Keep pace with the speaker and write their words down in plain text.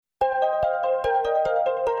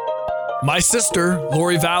My sister,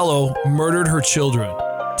 Lori Vallow, murdered her children,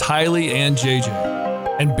 Tylee and JJ,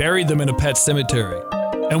 and buried them in a pet cemetery.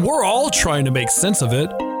 And we're all trying to make sense of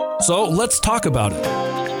it. So let's talk about it.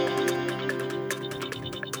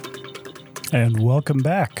 And welcome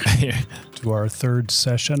back to our third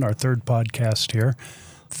session, our third podcast here.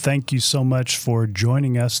 Thank you so much for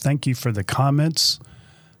joining us. Thank you for the comments.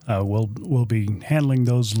 We'll be handling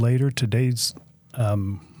those later. Today's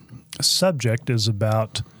subject is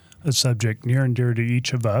about a subject near and dear to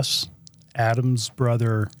each of us. Adam's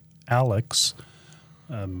brother, Alex,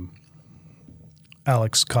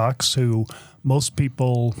 Alex Cox, who most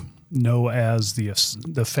people know as the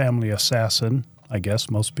family assassin. I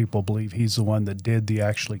guess most people believe he's the one that did the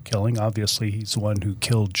actually killing. Obviously, he's the one who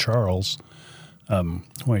killed Charles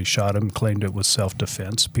when he shot him, claimed it was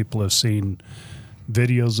self-defense. People have seen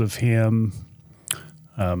videos of him.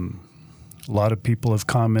 A lot of people have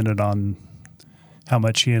commented on how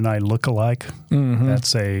much he and I look alike. Mm-hmm.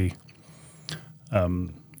 That's a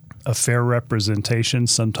fair representation,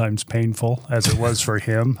 sometimes painful, as it was for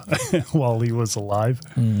him while he was alive.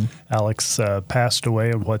 Mm. Alex passed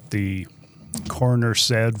away, and what the coroner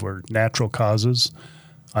said were natural causes.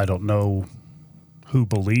 I don't know who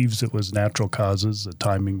believes it was natural causes. The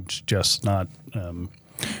timing's just not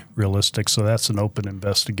realistic, so that's an open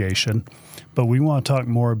investigation. But we want to talk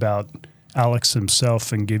more about Alex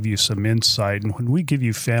himself and give you some insight. And when we give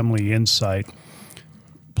you family insight,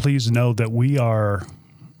 please know that we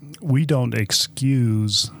don't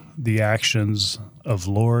excuse the actions of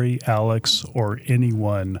Lori, Alex, or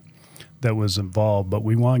anyone that was involved, but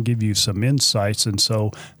we want to give you some insights. And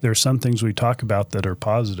so there are some things we talk about that are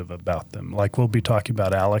positive about them. Like we'll be talking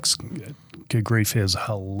about Alex. Good grief, is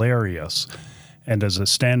hilarious. And as a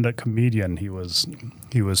stand-up comedian, he was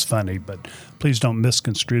funny. But please don't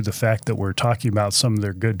misconstrue the fact that we're talking about some of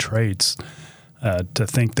their good traits to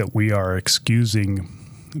think that we are excusing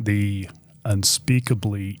the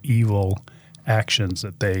unspeakably evil actions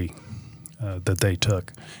that they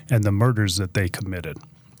took and the murders that they committed.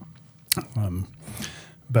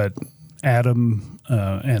 But Adam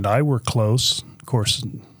and I were close. Of course,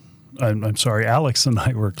 I'm sorry, Alex and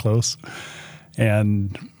I were close.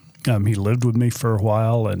 And he lived with me for a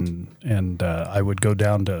while, and I would go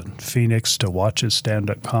down to Phoenix to watch his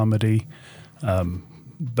stand-up comedy.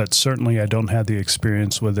 But certainly I don't have the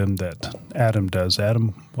experience with him that Adam does.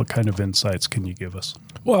 Adam, what kind of insights can you give us?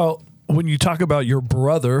 Well, when you talk about your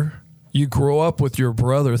brother, you grow up with your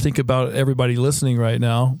brother. Think about everybody listening right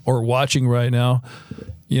now or watching right now.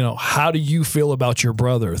 You know, how do you feel about your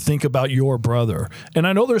brother? Think about your brother. And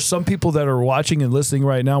I know there's some people that are watching and listening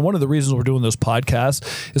right now. One of the reasons we're doing this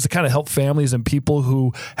podcast is to kind of help families and people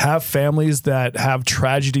who have families that have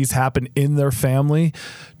tragedies happen in their family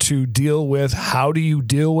to deal with how do you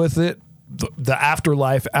deal with it, the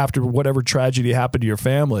afterlife after whatever tragedy happened to your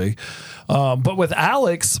family. But with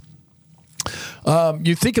Alex,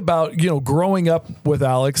 you think about, growing up with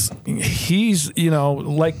Alex, he's,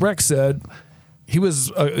 like Rex said, he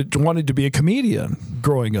was wanted to be a comedian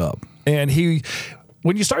growing up. And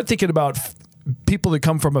when you start thinking about people that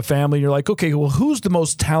come from a family, you're like, okay, well, who's the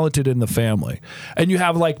most talented in the family? And you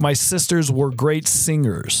have like my sisters were great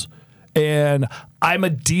singers and I'm a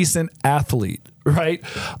decent athlete, right?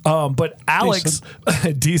 But Alex,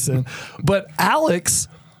 decent. But Alex,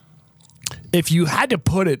 if you had to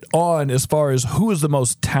put it on as far as who is the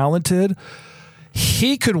most talented,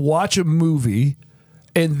 he could watch a movie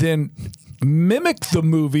and then mimic the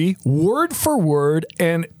movie word for word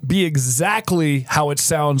and be exactly how it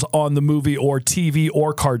sounds on the movie or TV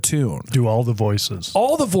or cartoon. Do all the voices.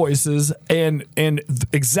 All the voices and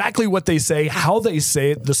exactly what they say, how they say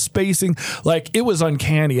it, the spacing. Like, it was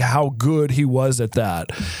uncanny how good he was at that.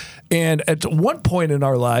 And at one point in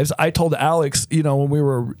our lives, I told Alex, when we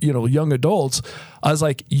were, young adults, I was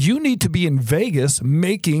like, you need to be in Vegas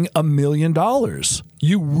making $1 million.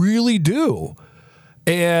 You really do.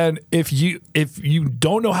 And if you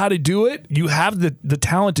don't know how to do it, you have the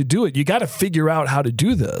talent to do it. You got to figure out how to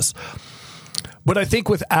do this. But I think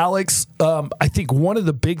with Alex, I think one of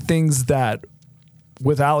the big things that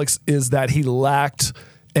with Alex is that he lacked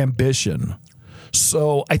ambition.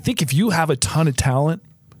 So I think if you have a ton of talent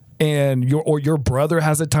and your brother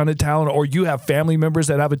has a ton of talent, or you have family members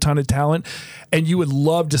that have a ton of talent, and you would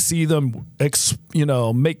love to see them,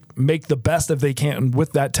 make the best that they can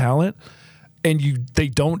with that talent, and they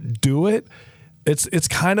don't do it, it's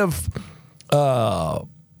kind of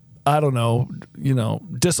I don't know,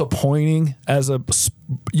 disappointing as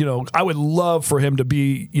I would love for him to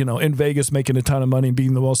be, in Vegas making a ton of money and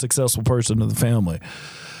being the most successful person in the family.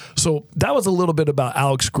 So that was a little bit about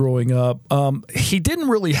Alex growing up. He didn't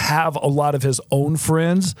really have a lot of his own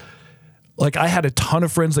friends. Like I had a ton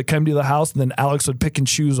of friends that came to the house, and then Alex would pick and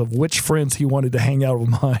choose of which friends he wanted to hang out with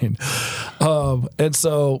mine. And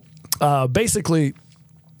so basically,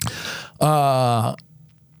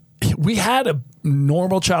 we had a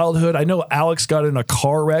normal childhood. I know Alex got in a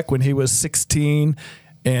car wreck when he was 16,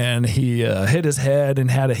 and he hit his head and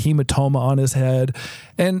had a hematoma on his head.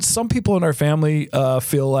 And some people in our family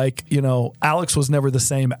feel like, you know, Alex was never the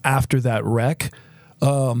same after that wreck.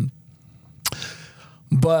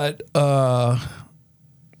 But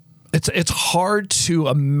it's hard to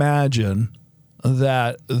imagine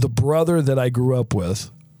that the brother that I grew up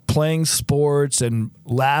with, playing sports and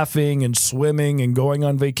laughing and swimming and going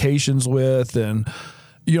on vacations with, and,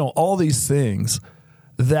 you know, all these things,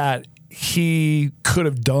 that he could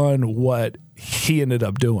have done what he ended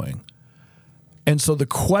up doing. And so the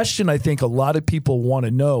question I think a lot of people want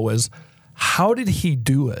to know is, how did he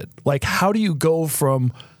do it? Like, how do you go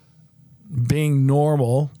from being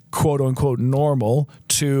normal, quote unquote normal,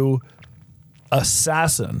 to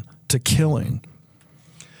assassin, to killing?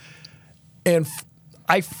 And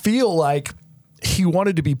I feel like he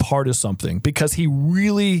wanted to be part of something, because he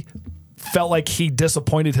really felt like he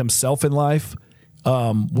disappointed himself in life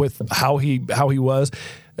with how he was.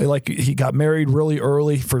 Like, he got married really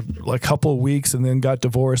early for like a couple of weeks and then got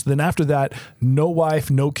divorced. Then after that, no wife,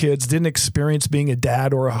 no kids, didn't experience being a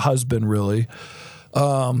dad or a husband really.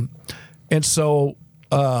 And so,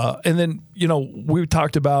 and then, you know, we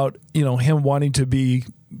talked about, you know, him wanting to be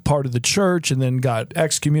part of the church, and then got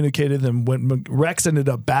excommunicated. And when Rex ended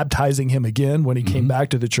up baptizing him again when he came back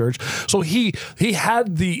to the church. So he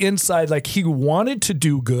had the inside, like he wanted to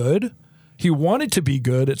do good. He wanted to be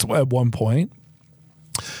good at one point.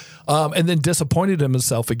 And then disappointed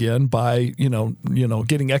himself again by, you know,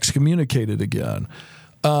 getting excommunicated again.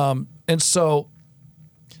 And so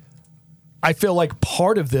I feel like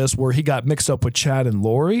part of this, where he got mixed up with Chad and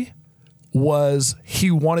Lori, was he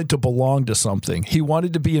wanted to belong to something. He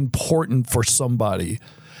wanted to be important for somebody.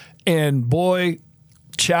 And boy,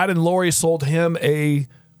 Chad and Lori sold him a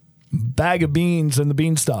bag of beans in the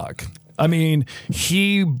beanstalk. I mean,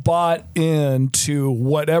 he bought into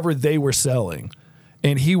whatever they were selling,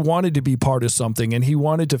 and he wanted to be part of something, and he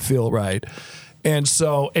wanted to feel right. And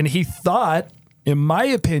so, and he thought, in my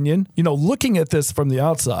opinion, you know, looking at this from the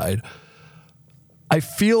outside, I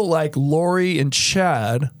feel like Lori and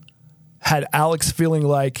Chad had Alex feeling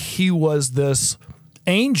like he was this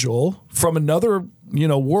angel from another, you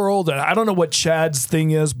know, world. And I don't know what Chad's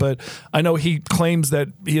thing is, but I know he claims that,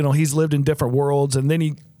 you know, he's lived in different worlds, and then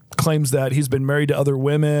he claims that he's been married to other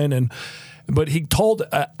women. But he told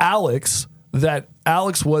Alex that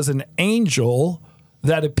Alex was an angel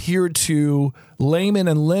that appeared to Laman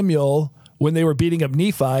and Lemuel when they were beating up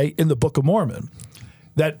Nephi in the Book of Mormon.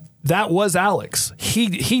 That was Alex.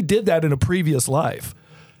 He did that in a previous life.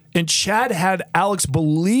 And Chad had Alex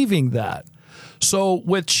believing that. So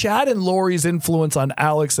with Chad and Lori's influence on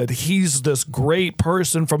Alex, that he's this great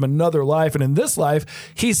person from another life, and in this life,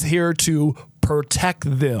 he's here to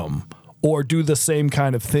protect them or do the same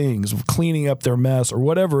kind of things, cleaning up their mess or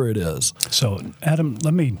whatever it is. So, Adam,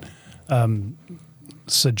 let me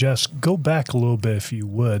suggest, go back a little bit if you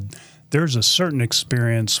would. There's a certain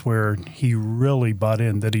experience where he really bought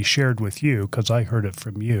in that he shared with you, because I heard it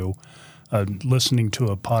from you, listening to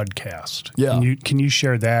a podcast. Yeah. Can you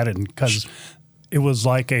share that? And because it was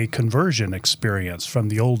like a conversion experience from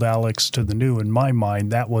the old Alex to the new. In my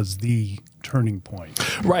mind, that was the turning point.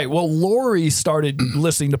 Right. Well, Lori started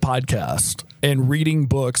listening to podcasts and reading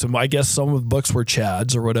books, and I guess some of the books were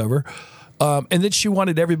Chad's or whatever. And then she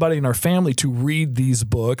wanted everybody in our family to read these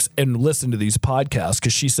books and listen to these podcasts,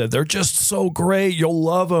 because she said, they're just so great. You'll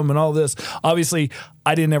love them and all this. Obviously,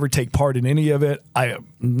 I didn't ever take part in any of it. I'm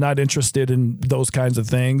not interested in those kinds of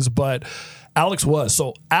things, but Alex was.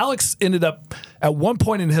 So Alex ended up, at one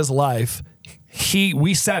point in his life,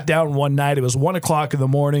 we sat down one night. It was 1:00 in the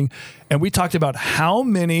morning, and we talked about how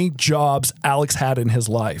many jobs Alex had in his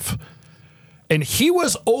life. And he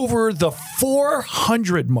was over the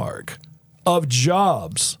 400 mark of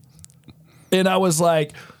jobs. And I was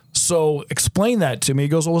like, so explain that to me. He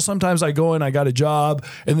goes, well, sometimes I go in, I got a job,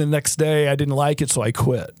 and the next day I didn't like it, so I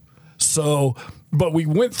quit. So, but we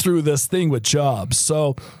went through this thing with jobs.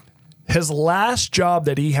 So his last job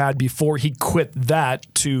that he had before he quit that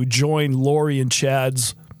to join Lori and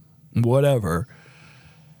Chad's whatever,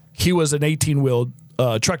 he was an 18-wheel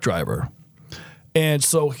truck driver. And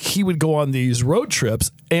so he would go on these road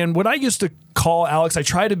trips. And when I used to call Alex, I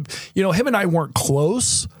tried to, him and I weren't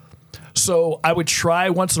close, So I would try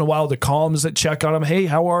once in a while to call him and check on him. Hey,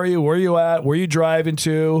 how are you? Where are you at? Where are you driving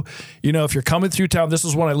to? You know, if you're coming through town, this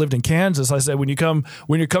is when I lived in Kansas. I said, when you come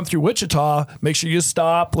through Wichita, make sure you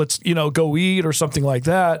stop. Let's, go eat or something like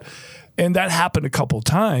that. And that happened a couple of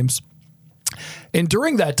times. And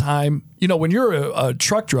during that time, when you're a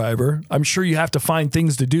truck driver, I'm sure you have to find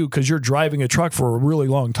things to do because you're driving a truck for a really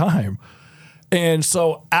long time. And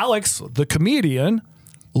so Alex, the comedian,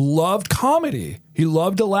 loved comedy. He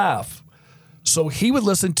loved to laugh. So he would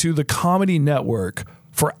listen to the Comedy Network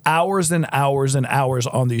for hours and hours and hours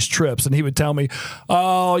on these trips. And he would tell me,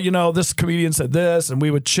 oh, this comedian said this. And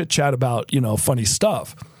we would chit chat about, funny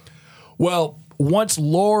stuff. Well, once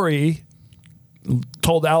Lori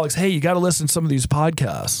told Alex, hey, you got to listen to some of these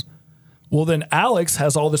podcasts. Well, then Alex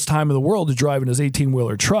has all this time in the world to drive in his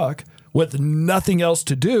 18-wheeler truck with nothing else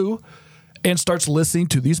to do and starts listening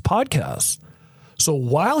to these podcasts. So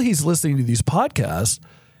while he's listening to these podcasts,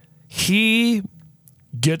 he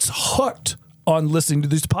gets hooked on listening to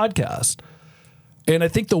these podcasts. And I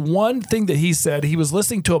think the one thing that he said, he was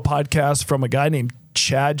listening to a podcast from a guy named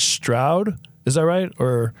Chad Stroud. Is that right?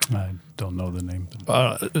 Or I don't know the name.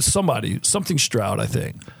 Something Stroud, I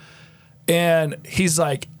think. And he's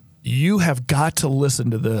like, you have got to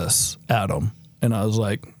listen to this, Adam. And I was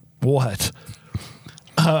like, what?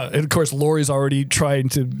 And of course, Lori's already trying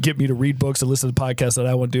to get me to read books and listen to podcasts that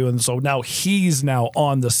I want to do. And so now he's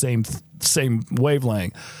on the same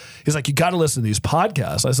wavelength. He's like, you got to listen to these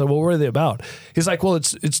podcasts. I said, well, what are they about? He's like, well,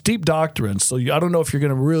 it's deep doctrine. So I don't know if you're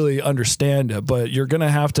going to really understand it, but you're going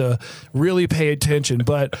to have to really pay attention.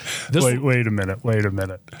 But this wait a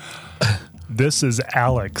minute. This is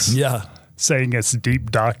Alex. Yeah. Saying it's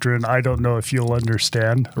deep doctrine. I don't know if you'll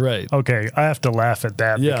understand. Right. Okay. I have to laugh at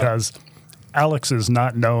that because Alex is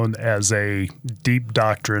not known as a deep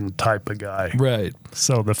doctrine type of guy. Right.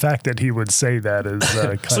 So the fact that he would say that is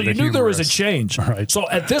kind of So you knew there was a change. Right. So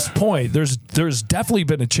at this point, there's definitely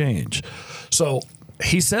been a change. So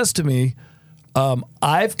he says to me,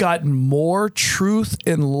 I've gotten more truth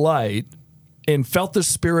and light and felt the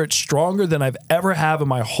Spirit stronger than I've ever have in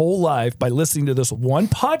my whole life by listening to this one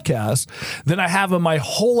podcast than I have in my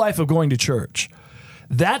whole life of going to church.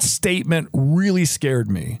 That statement really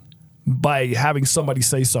scared me by having somebody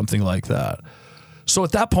say something like that. So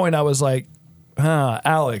at that point, I was like,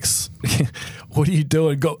 Alex, what are you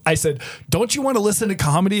doing? I said, don't you want to listen to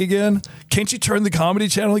comedy again? Can't you turn the comedy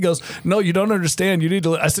channel? He goes, no, you don't understand. You need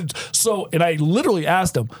to. I said, and I literally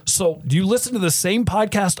asked him, so do you listen to the same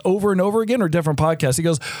podcast over and over again or different podcasts? He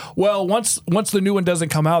goes, well, once the new one doesn't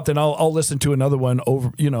come out, then I'll listen to another one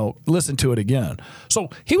listen to it again. So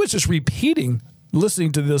he was just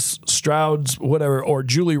listening to this Stroud's whatever, or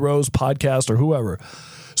Julie Rose podcast or whoever.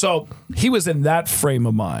 So he was in that frame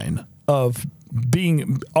of mind of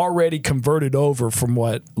being already converted over from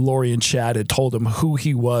what Lori and Chad had told him who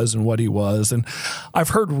he was and what he was. And I've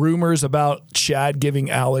heard rumors about Chad giving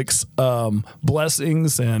Alex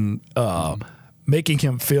blessings and making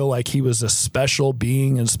him feel like he was a special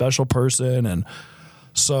being and special person. And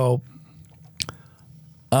so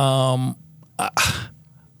I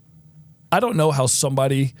don't know how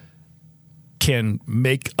somebody can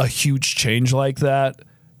make a huge change like that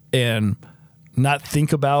and not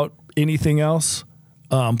think about anything else.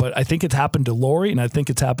 But I think it's happened to Lori and I think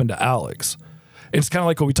it's happened to Alex. It's kind of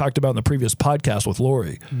like what we talked about in the previous podcast with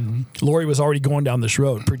Lori. Mm-hmm. Lori was already going down this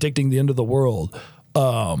road, predicting the end of the world,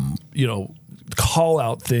 call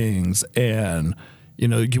out things and,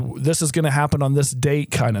 this is going to happen on this date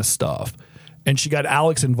kind of stuff. And she got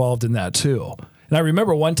Alex involved in that too. And I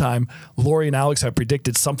remember one time Lori and Alex had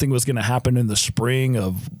predicted something was going to happen in the spring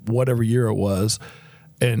of whatever year it was.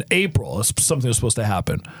 In April, something was supposed to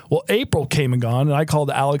happen. Well, April came and gone, and I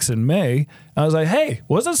called Alex in May. And I was like, hey,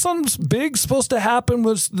 wasn't something big supposed to happen?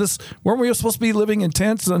 Weren't we supposed to be living in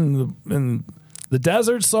tents in the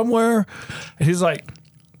desert somewhere? And he's like,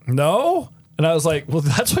 no. And I was like, well,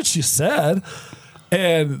 that's what you said.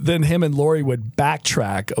 And then him and Lori would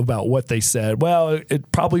backtrack about what they said. Well,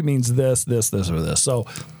 it probably means this, or this. So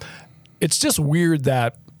it's just weird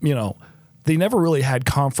that, they never really had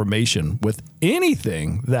confirmation with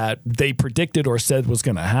anything that they predicted or said was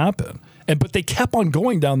going to happen. But they kept on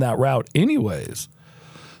going down that route anyways.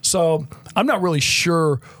 So I'm not really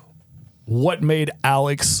sure what made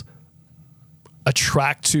Alex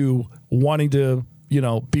attract to wanting to,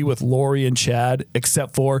 be with Lori and Chad,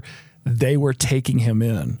 except for they were taking him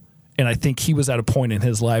in. And I think he was at a point in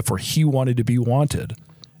his life where he wanted to be wanted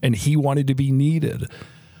and he wanted to be needed.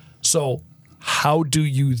 So how do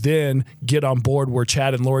you then get on board where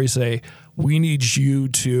Chad and Lori say, we need you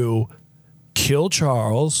to kill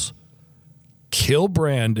Charles, kill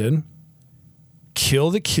Brandon, kill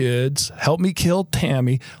the kids, help me kill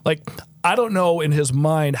Tammy. Like, I don't know in his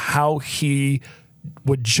mind how he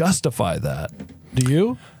would justify that. Do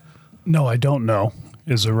you? No, I don't know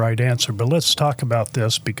is the right answer. But let's talk about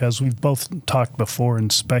this because we've both talked before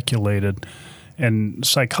and speculated. And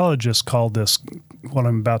psychologists call this, what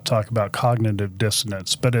I'm about to talk about, cognitive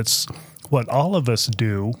dissonance. But it's what all of us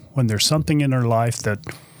do when there's something in our life that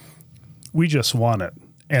we just want it.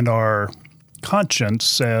 And our conscience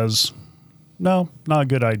says, no, not a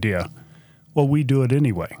good idea. Well, we do it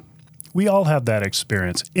anyway. We all have that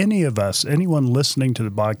experience. Any of us, anyone listening to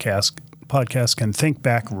the podcast can think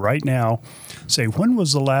back right now, say, when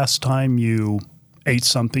was the last time you ate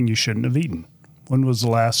something you shouldn't have eaten? When was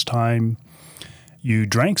the last time you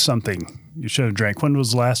drank something you should have drank? When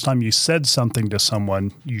was the last time you said something to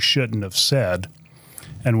someone you shouldn't have said?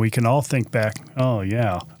 And we can all think back, oh,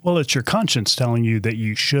 yeah. Well, it's your conscience telling you that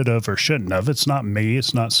you should have or shouldn't have. It's not me.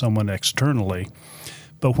 It's not someone externally.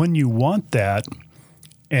 But when you want that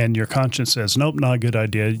and your conscience says, nope, not a good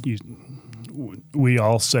idea, we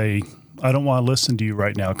all say, I don't want to listen to you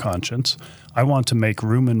right now, conscience. I want to make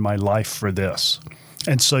room in my life for this.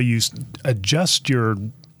 And so you adjust your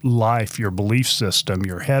life, your belief system,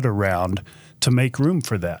 your head around to make room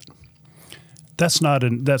for that.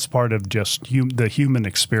 That's part of just the human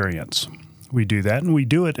experience. We do that, and we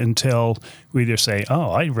do it until we either say, oh,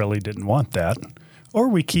 I really didn't want that, or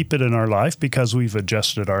we keep it in our life because we've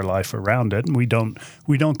adjusted our life around it, and we don't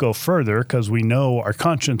go further because we know our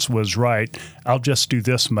conscience was right. I'll just do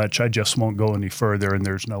this much. I just won't go any further, and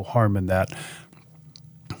there's no harm in that.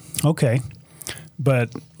 Okay,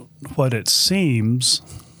 but what it seems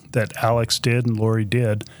that Alex did and Lori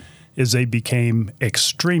did is they became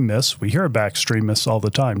extremists. We hear about extremists all the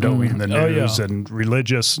time, don't we, in the news and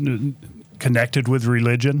religious, connected with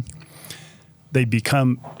religion. He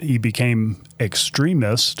became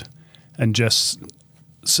extremist and just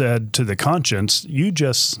said to the conscience, you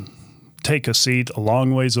just take a seat a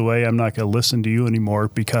long ways away. I'm not going to listen to you anymore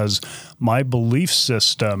because my belief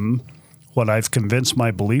system, what I've convinced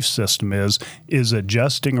my belief system is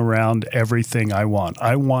adjusting around everything I want.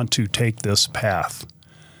 I want to take this path.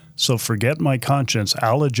 So forget my conscience.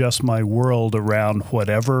 I'll adjust my world around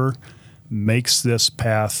whatever makes this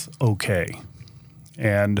path okay.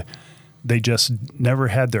 And they just never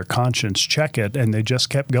had their conscience check it, and they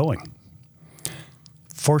just kept going.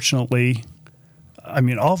 Fortunately, I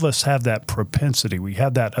mean, all of us have that propensity. We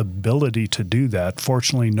have that ability to do that.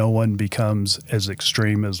 Fortunately, no one becomes as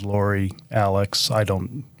extreme as Lori, Alex. I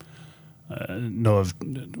don't know of,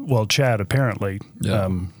 well, Chad apparently. Yeah.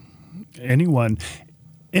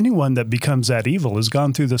 Anyone that becomes that evil has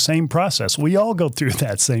gone through the same process. We all go through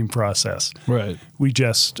that same process. Right. We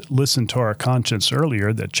just listened to our conscience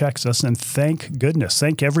earlier that checks us, and thank goodness,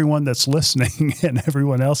 thank everyone that's listening and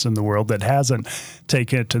everyone else in the world that hasn't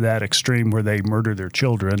taken it to that extreme where they murder their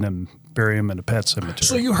children and bury them in a pet cemetery.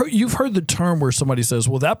 So you've heard the term where somebody says,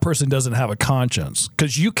 well, that person doesn't have a conscience,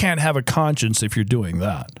 because you can't have a conscience if you're doing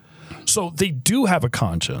that. So they do have a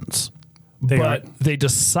conscience, but they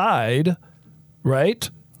decide, right?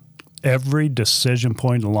 Every decision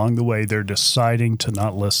point along the way, they're deciding to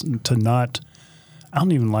not listen, I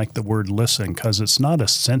don't even like the word listen because it's not a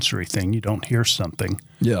sensory thing. You don't hear something.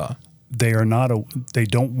 Yeah. They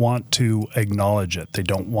don't want to acknowledge it. They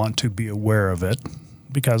don't want to be aware of it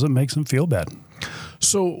because it makes them feel bad.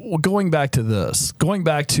 So going back to,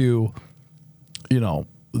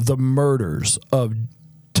 the murders of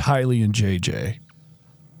Tylee and JJ,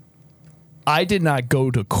 I did not go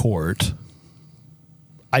to court.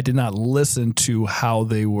 I did not listen to how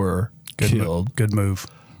they were killed. Good move.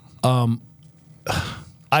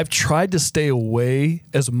 I've tried to stay away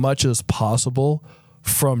as much as possible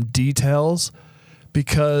from details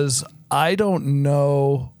because I don't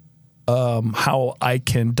know how I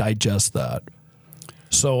can digest that.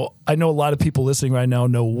 So I know a lot of people listening right now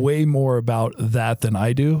know way more about that than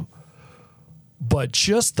I do. But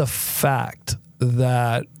just the fact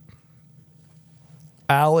that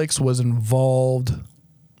Alex was involved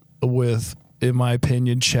with, in my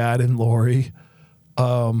opinion, Chad and Lori,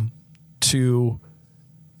 to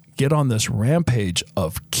get on this rampage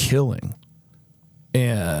of killing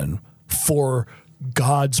and for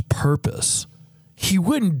God's purpose. He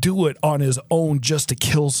wouldn't do it on his own just to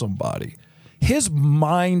kill somebody. His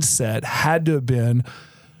mindset had to have been,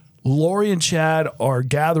 Lori and Chad are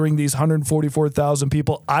gathering these 144,000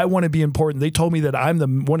 people. I want to be important. They told me that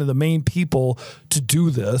I'm one of the main people to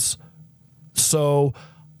do this. So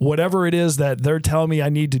whatever it is that they're telling me I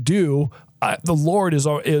need to do, the Lord is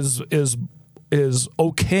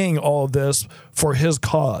okaying all of this for his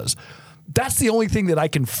cause. That's the only thing that I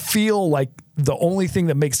can feel like the only thing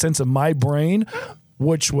that makes sense in my brain.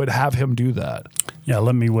 which would have him do that. Yeah,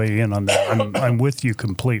 let me weigh in on that. I'm with you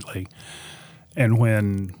completely. And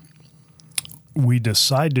when we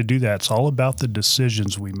decide to do that, it's all about the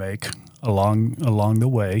decisions we make along the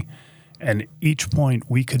way. And each point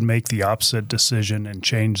we could make the opposite decision and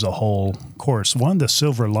change the whole course. One of the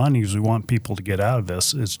silver linings we want people to get out of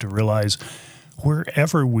this is to realize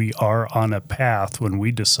wherever we are on a path, when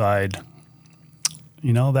we decide,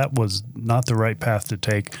 that was not the right path to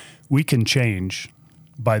take, we can change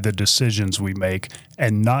by the decisions we make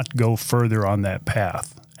and not go further on that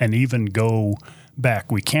path and even go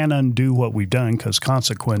back. We can't undo what we've done because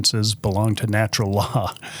consequences belong to natural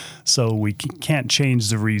law. So we can't change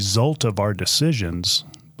the result of our decisions,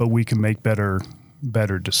 but we can make better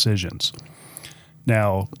decisions.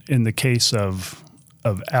 Now, in the case of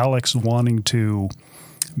Alex wanting to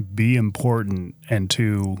be important and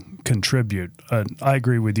to contribute, I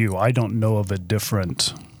agree with you. I don't know of a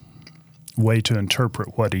different way to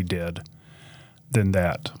interpret what he did than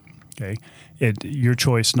that. Okay, your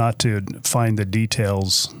choice not to find the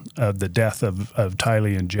details of the death of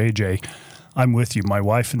Tylee and JJ. I'm with you. My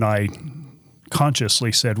wife and I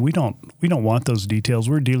consciously said we don't want those details.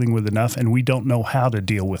 We're dealing with enough, and we don't know how to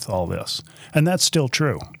deal with all this, and that's still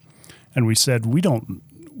true. And we said we don't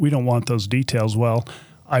want those details. Well,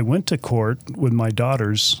 I went to court with my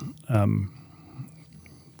daughters.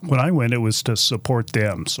 When I went, it was to support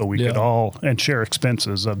them so we could all and share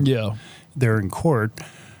expenses of they're in court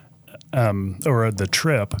or the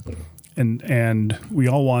trip, and we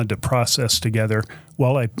all wanted to process together.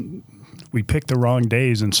 Well, we picked the wrong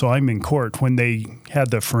days, and so I'm in court when they had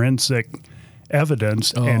the forensic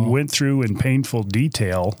evidence and went through in painful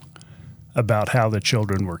detail about how the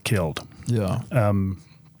children were killed. Yeah.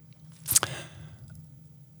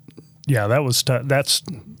 That was that's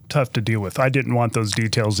tough to deal with. I didn't want those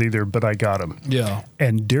details either, but I got them. Yeah.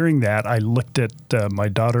 And during that, I looked at my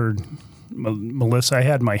daughter, Melissa. I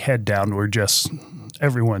had my head down. We're just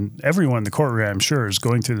everyone in the courtroom, I'm sure, is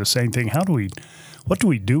going through the same thing. What do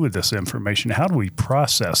we do with this information? How do we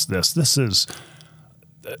process this? This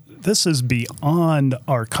is beyond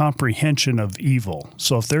our comprehension of evil.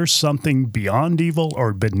 So if there's something beyond evil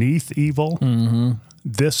or beneath evil,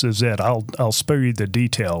 this is it. I'll spare you the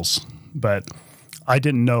details, but I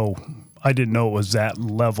didn't know it was that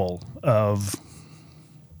level of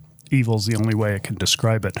evil's the only way I can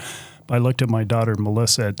describe it. But I looked at my daughter,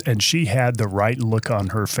 Melissa, and she had the right look on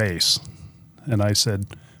her face. And I said,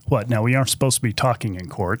 what? Now, we aren't supposed to be talking in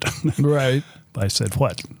court. Right. But I said,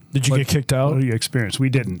 what? Did you get kicked out? What do you experience? We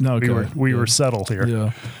didn't. No, okay. We were settled here.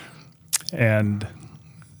 Yeah. And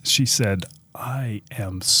she said, I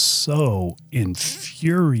am so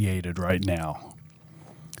infuriated right now.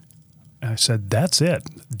 And I said, that's it.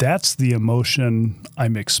 That's the emotion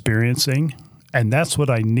I'm experiencing, and that's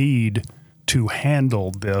what I need to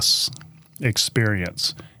handle this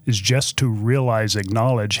experience, is just to realize,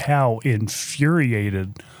 acknowledge how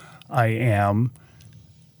infuriated I am.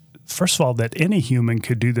 First of all, that any human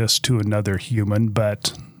could do this to another human,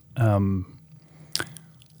 but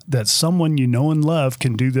that someone you know and love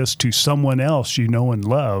can do this to someone else you know and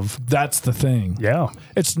love. That's the thing. Yeah.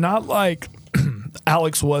 It's not like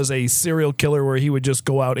Alex was a serial killer where he would just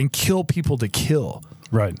go out and kill people to kill.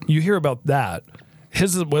 Right. You hear about that.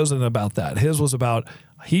 His wasn't about that. His was about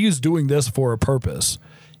he's doing this for a purpose.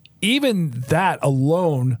 Even that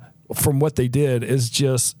alone, from what they did, is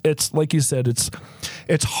just, it's like you said,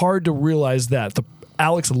 it's hard to realize that.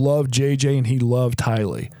 Alex loved JJ and he loved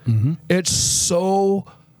Tylee. Mm-hmm. It's so,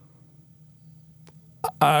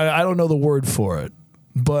 I don't know the word for it,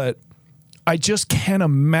 but I just can't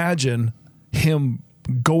imagine him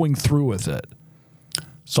going through with it.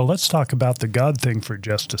 So let's talk about the God thing for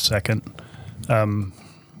just a second.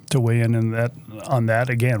 To weigh in on that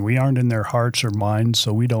again, we aren't in their hearts or minds,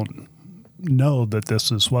 so we don't know that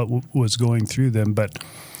this is what was going through them. But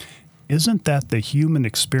isn't that the human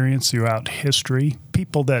experience throughout history?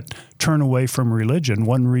 People that turn away from religion,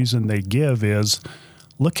 one reason they give is,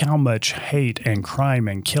 look how much hate and crime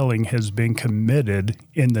and killing has been committed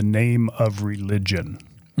in the name of religion.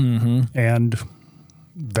 Mm-hmm. And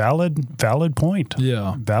valid point.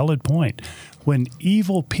 Yeah. Valid point. When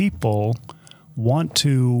evil people want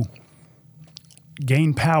to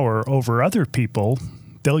gain power over other people,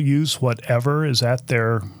 they'll use whatever is at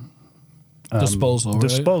their disposal.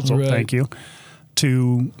 Right? Thank you,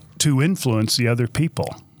 to influence the other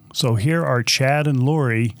people. So here are Chad and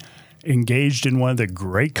Lori engaged in one of the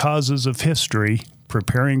great causes of history,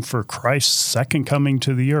 preparing for Christ's second coming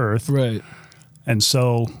to the earth. Right. And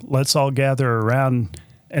so let's all gather around.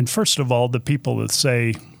 And first of all, the people that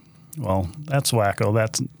say, well, that's wacko.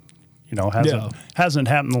 That's, Hasn't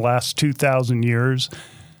happened the last 2,000 years.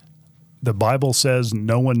 The Bible says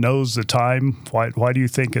no one knows the time. Why do you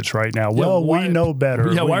think it's right now? Well, we know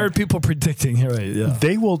better. Yeah, why are people predicting? Right, yeah.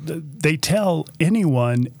 They tell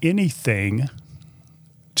anyone anything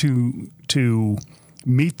to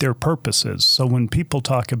meet their purposes. So when people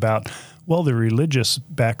talk about, well, the religious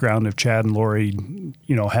background of Chad and Lori,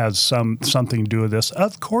 has something to do with this.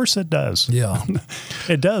 Of course it does. Yeah.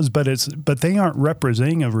 It does, but they aren't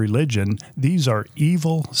representing a religion. These are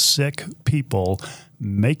evil, sick people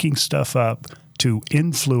making stuff up to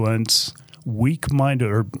influence weak-minded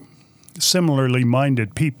or similarly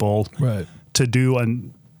minded people to do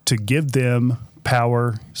and to give them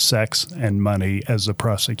power, sex, and money, as the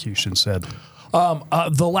prosecution said.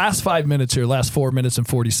 The last 5 minutes here, last 4 minutes and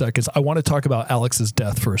 40 seconds, I want to talk about Alex's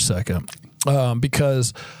death for a second,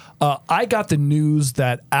 because I got the news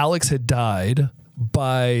that Alex had died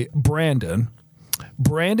by Brandon.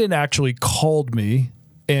 Brandon actually called me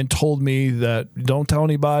and told me that don't tell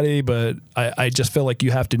anybody, but I just feel like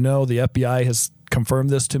you have to know. The FBI has confirmed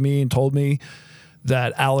this to me and told me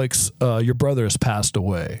that Alex, your brother, has passed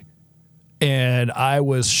away. And I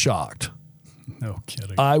was shocked. No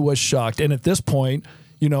kidding. I was shocked. And at this point,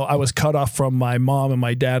 I was cut off from my mom and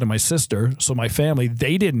my dad and my sister. So my family,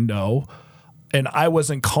 they didn't know. And I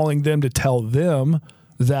wasn't calling them to tell them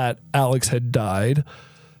that Alex had died.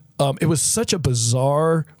 It was such a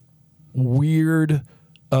bizarre, weird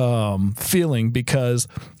feeling because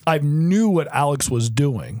I knew what Alex was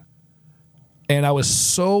doing. And I was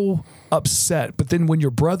so upset. But then when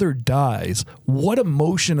your brother dies, what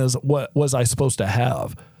emotion was I supposed to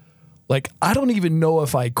have? Like, I don't even know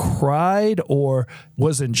if I cried or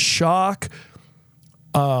was in shock.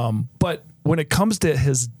 But when it comes to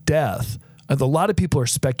his death, a lot of people are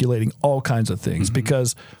speculating all kinds of things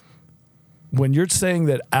because when you're saying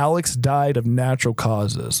that Alex died of natural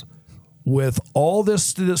causes with all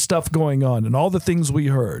this stuff going on and all the things we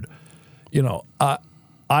heard,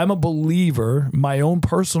 I'm a believer. My own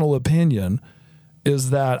personal opinion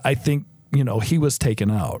is that I think, he was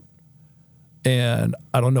taken out. And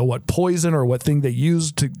I don't know what poison or what thing they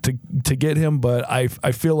used to get him, but I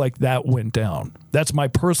feel like that went down. That's my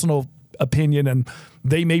personal opinion, and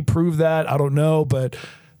they may prove that. I don't know, but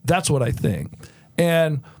that's what I think.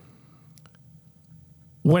 And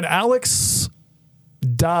when Alex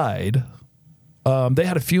died, they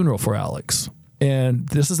had a funeral for Alex. And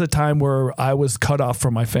this is a time where I was cut off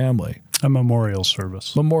from my family. A memorial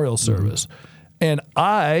service. And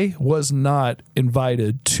I was not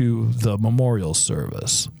invited to the memorial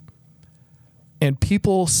service. And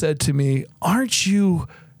people said to me, why aren't you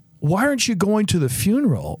going to the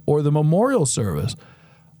funeral or the memorial service?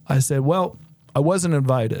 I said, well, I wasn't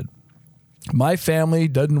invited. My family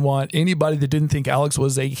doesn't want anybody that didn't think Alex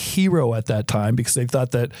was a hero at that time because they thought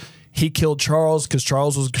that he killed Charles because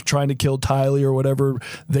Charles was trying to kill Tylee or whatever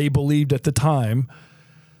they believed at the time.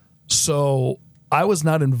 So I was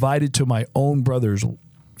not invited to my own brother's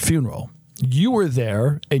funeral. You were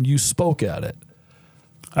there and you spoke at it.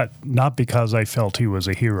 Not because I felt he was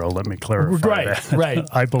a hero. Let me clarify that. Right.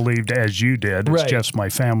 I believed as you did. It's right. just my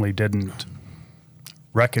family didn't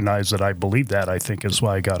recognize that I believed that, I think is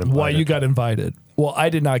why I got invited. Why you got invited. Well, I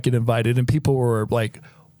did not get invited, and people were like,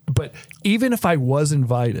 but even if I was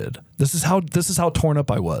invited, this is how torn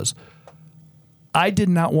up I was. I did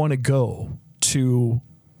not want to go to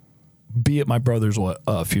be at my brother's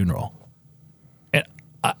funeral. And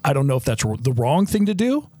I don't know if that's the wrong thing to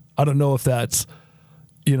do. I don't know if that's,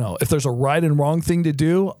 if there's a right and wrong thing to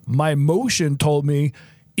do. My emotion told me,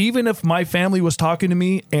 even if my family was talking to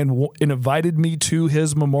me and invited me to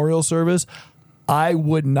his memorial service, I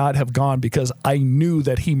would not have gone because I knew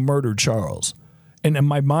that he murdered Charles. And in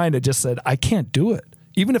my mind, it just said, I can't do it,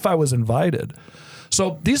 even if I was invited.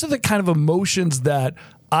 So these are the kind of emotions that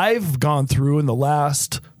I've gone through in the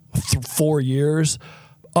last 4 years,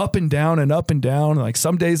 up and down and up and down. Like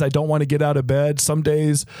some days I don't want to get out of bed. Some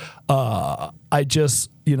days I just,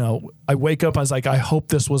 I wake up, I was like, I hope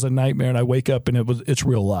this was a nightmare. And I wake up and it's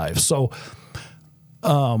real life. So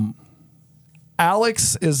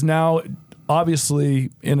Alex is now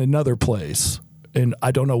obviously in another place. And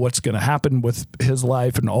I don't know what's going to happen with his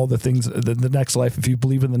life and all the things, the next life, if you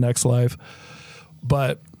believe in the next life.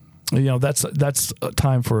 But, that's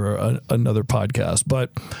time for another podcast.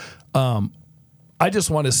 But I just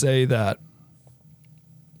want to say that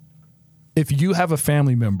if you have a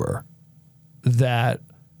family member that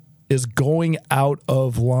is going out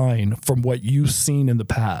of line from what you've seen in the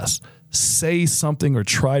past, say something or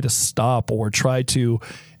try to stop or try to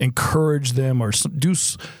encourage them or do.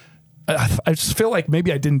 I just feel like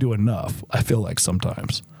maybe I didn't do enough. I feel like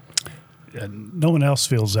sometimes. And no one else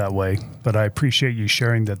feels that way, but I appreciate you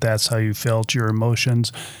sharing that that's how you felt, your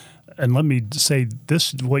emotions. And let me say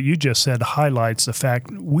this, what you just said highlights the fact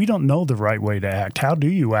we don't know the right way to act. How do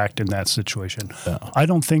you act in that situation? Yeah. I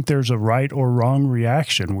don't think there's a right or wrong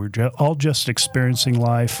reaction. We're all just experiencing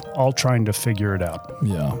life, all trying to figure it out.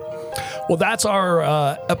 Yeah. Well, that's our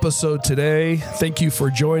episode today. Thank you for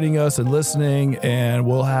joining us and listening, and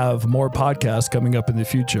we'll have more podcasts coming up in the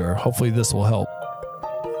future. Hopefully this will help.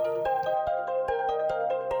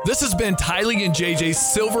 This has been Tylee and JJ's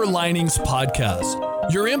Silver Linings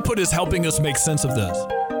Podcast. Your input is helping us make sense of this.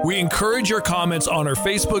 We encourage your comments on our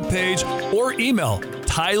Facebook page or email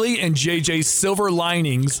Tylee and JJ's Silver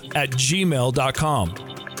Linings at gmail.com.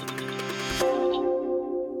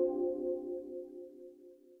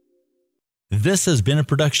 This has been a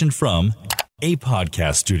production from A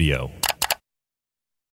Podcast Studio.